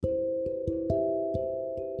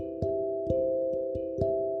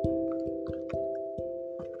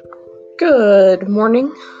Good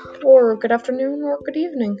morning, or good afternoon, or good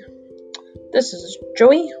evening. This is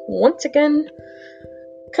Joey, once again,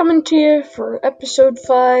 coming to you for episode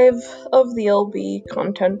 5 of the LB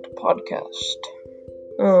Content Podcast.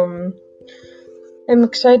 I'm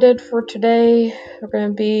excited for today. We're going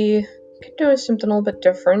to be doing something a little bit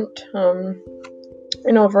different. I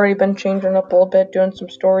know I've already been changing up a little bit, doing some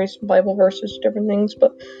stories, some Bible verses, different things,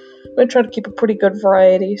 but I'm going to try to keep a pretty good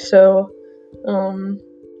variety, so, in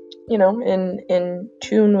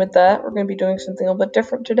tune with that, we're going to be doing something a little bit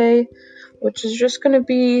different today, which is just going to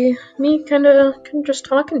be me kind of just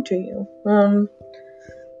talking to you.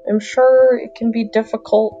 I'm sure it can be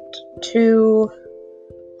difficult to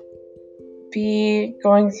be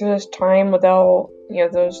going through this time without,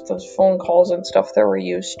 those phone calls and stuff that we're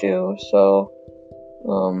used to, so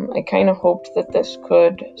I kind of hoped that this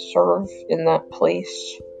could serve in that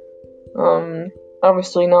place.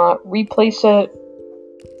 Obviously not replace it.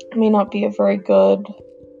 May not be a very good,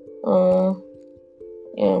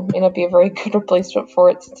 replacement for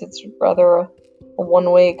it, since it's rather a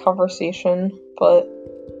one-way conversation, but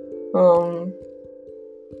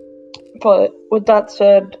with that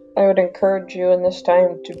said, I would encourage you in this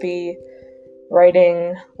time to be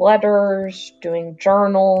writing letters, doing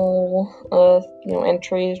journal,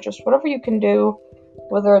 entries, just whatever you can do,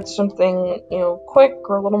 whether it's something, quick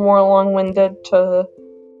or a little more long-winded, to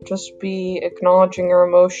just be acknowledging your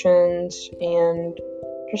emotions and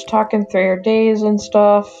just talking through your days and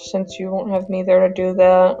stuff, since you won't have me there to do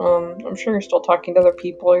that. I'm sure you're still talking to other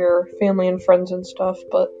people, your family and friends and stuff,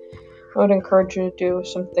 but I would encourage you to do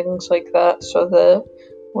some things like that, so that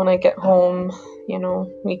when I get home,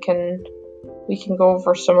 we can go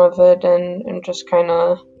over some of it and just kind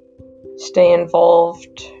of stay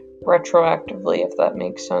involved retroactively, if that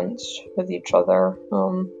makes sense, with each other.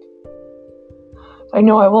 I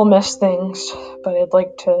know I will miss things, but I'd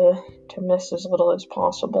like to miss as little as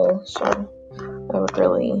possible, so I would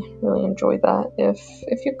really, really enjoy that if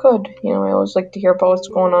you could. I always like to hear about what's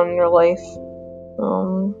going on in your life.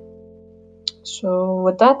 So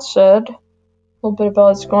with that said, a little bit about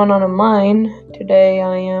what's going on in mine. Today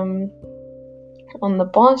I am on the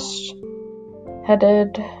bus,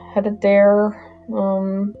 headed there,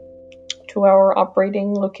 to our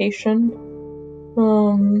operating location.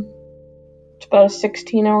 It's about a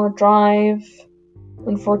 16-hour drive.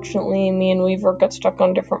 Unfortunately, me and Weaver got stuck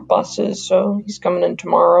on different buses, so he's coming in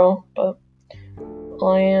tomorrow, but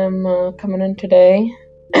I am coming in today,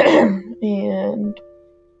 and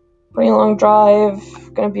pretty long drive,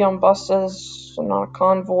 gonna be on buses, so not a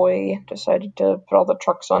convoy. Decided to put all the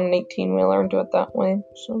trucks on an 18-wheeler and do it that way,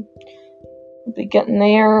 so I'll be getting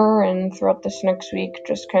there, and throughout this next week,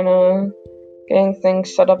 just kind of getting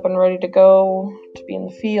things set up and ready to go, to be in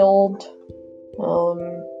the field.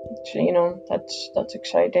 That's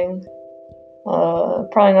exciting.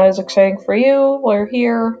 Probably not as exciting for you while you're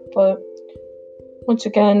here, but once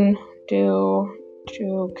again, to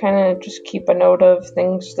kind of just keep a note of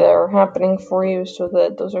things that are happening for you, so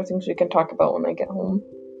that those are things we can talk about when I get home.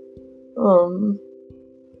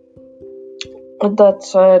 With that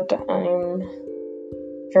said, I'm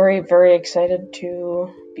very, very excited to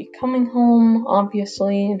be coming home.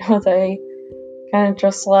 Obviously, I know that I kind of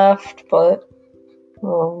just left, but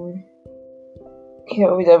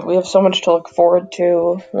we have so much to look forward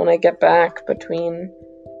to when I get back, between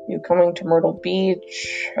you coming to Myrtle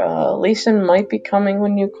Beach. Lisa might be coming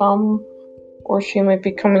when you come, or she might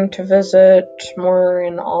be coming to visit more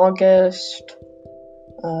in August.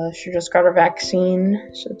 She just got her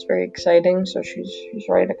vaccine, so it's very exciting, so she's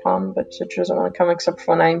ready to come, but she doesn't want to come except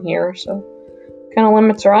for when I'm here, so kind of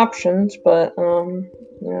limits our options, but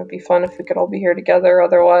it'd be fun if we could all be here together.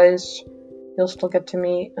 Otherwise, you'll still get to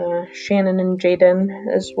meet Shannon and Jaden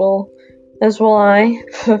as well I,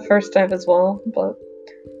 for the first time as well, but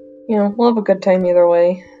we'll have a good time either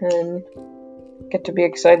way, and get to be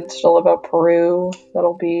excited still about Peru.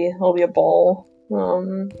 That'll be a ball.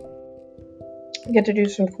 Get to do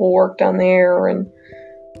some cool work down there and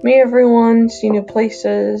meet everyone, see new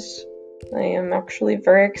places. I am actually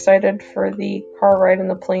very excited for the car ride and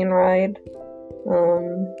the plane ride.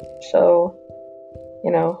 So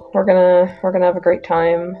we're gonna have a great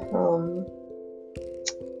time.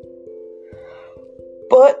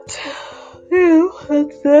 But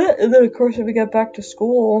that's it. And then of course, if we get back to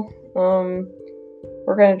school,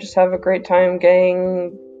 we're gonna just have a great time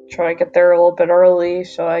try to get there a little bit early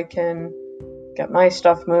so I can get my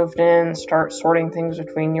stuff moved in, start sorting things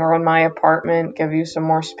between your and my apartment, give you some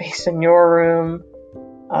more space in your room,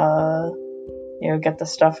 get the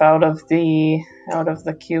stuff out of the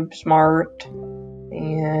Cube Smart,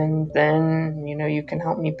 and then, you can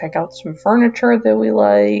help me pick out some furniture that we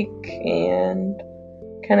like, and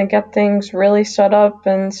kind of get things really set up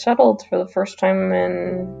and settled for the first time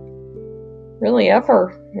in really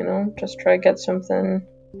ever, just try to get something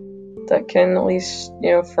that can at least,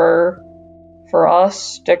 for us,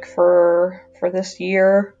 stick for this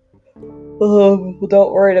year,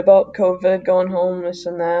 without worried about COVID, going home, this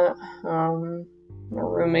and that, our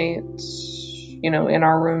roommates, in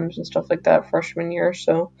our rooms and stuff like that freshman year,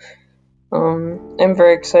 so, I'm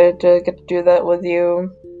very excited to get to do that with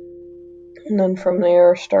you, and then from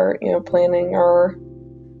there start, planning our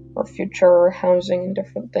future housing and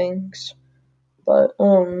different things, but,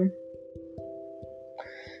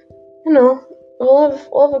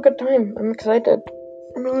 we'll have a good time. I'm excited.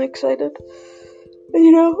 I'm really excited.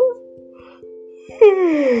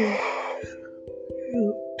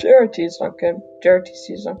 JRT's not good.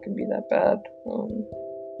 JRTC's not gonna be that bad. We'll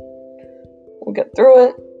get through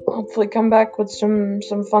it. Hopefully come back with some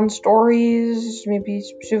fun stories, maybe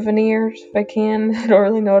some souvenirs if I can. I don't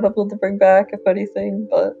really know what I'm able to bring back, if anything,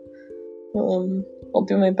 but I'll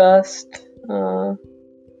do my best.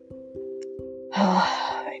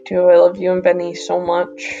 I do. I love you and Benny so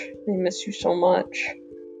much. I miss you so much.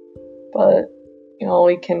 But, all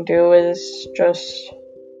we can do is just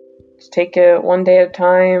take it one day at a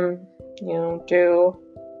time, do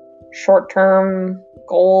short-term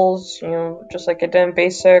goals, just like I did in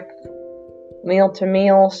basic, meal to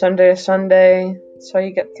meal, Sunday to Sunday. That's how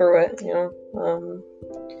you get through it,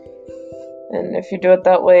 and if you do it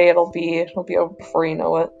that way, it'll be over before you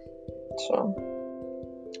know it. So,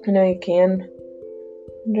 I know you can.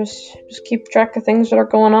 Just keep track of things that are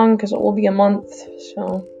going on, because it will be a month,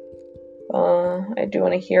 so I do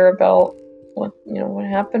want to hear about what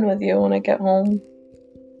happened with you when I get home.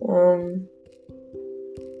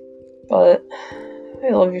 But I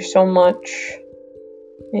love you so much.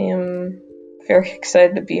 I am very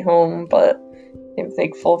excited to be home, but I'm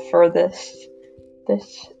thankful for this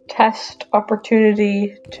test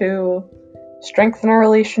opportunity to strengthen our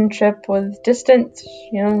relationship with distance.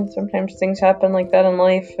 Sometimes things happen like that in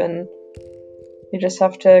life, and you just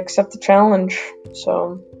have to accept the challenge.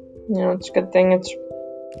 So, it's a good thing it's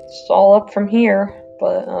all up from here,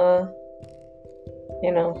 but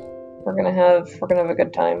we're gonna have a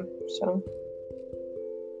good time. So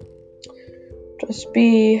just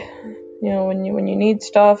be, when you need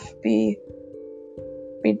stuff, be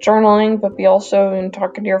journaling, but be also in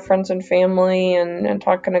talking to your friends and family, and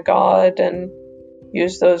talking to God, and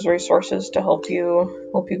use those resources to help you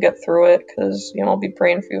get through it, because I'll be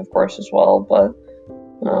praying for you, of course, as well, but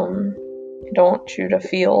I don't want you to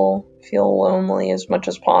feel lonely as much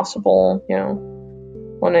as possible,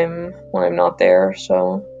 when I'm not there.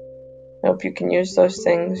 So I hope you can use those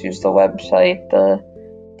things, use the website, the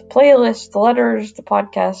playlist, the letters, the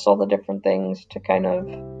podcasts, all the different things to kind of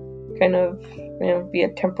be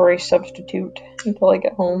a temporary substitute until I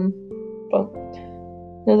get home. But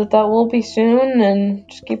know that will be soon, and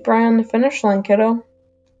just keep your eye on the finish line, kiddo.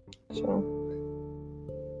 So,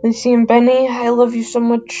 Lucy and Benny, I love you so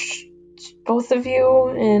much, both of you,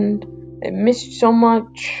 and I miss you so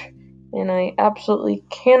much, and I absolutely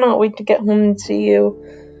cannot wait to get home and see you.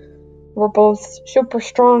 We're both super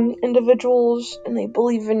strong individuals, and I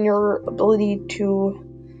believe in your ability to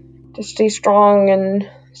stay strong and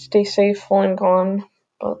stay safe while I'm gone.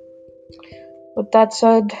 But with that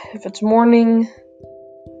said, if it's morning,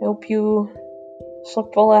 I hope you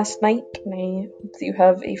slept well last night, and I hope that you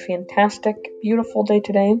have a fantastic, beautiful day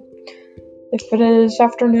today. If it is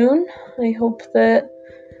afternoon, I hope that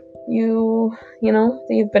that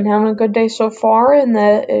you've been having a good day so far, and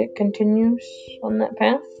that it continues on that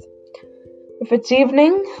path. If it's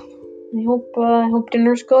evening, I hope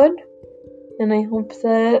dinner's good, and I hope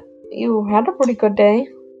that you had a pretty good day,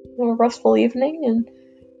 a restful evening, and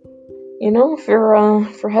if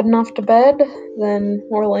you're heading off to bed, then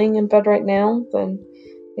we're laying in bed right now, then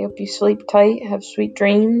I hope you sleep tight, have sweet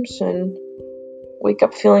dreams, and wake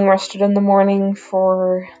up feeling rested in the morning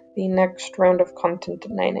for the next round of content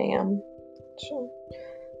at 9 a.m. So,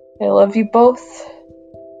 I love you both,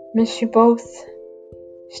 miss you both,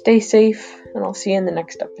 stay safe, and I'll see you in the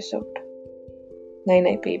next episode.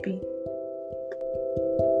 Night-night, baby.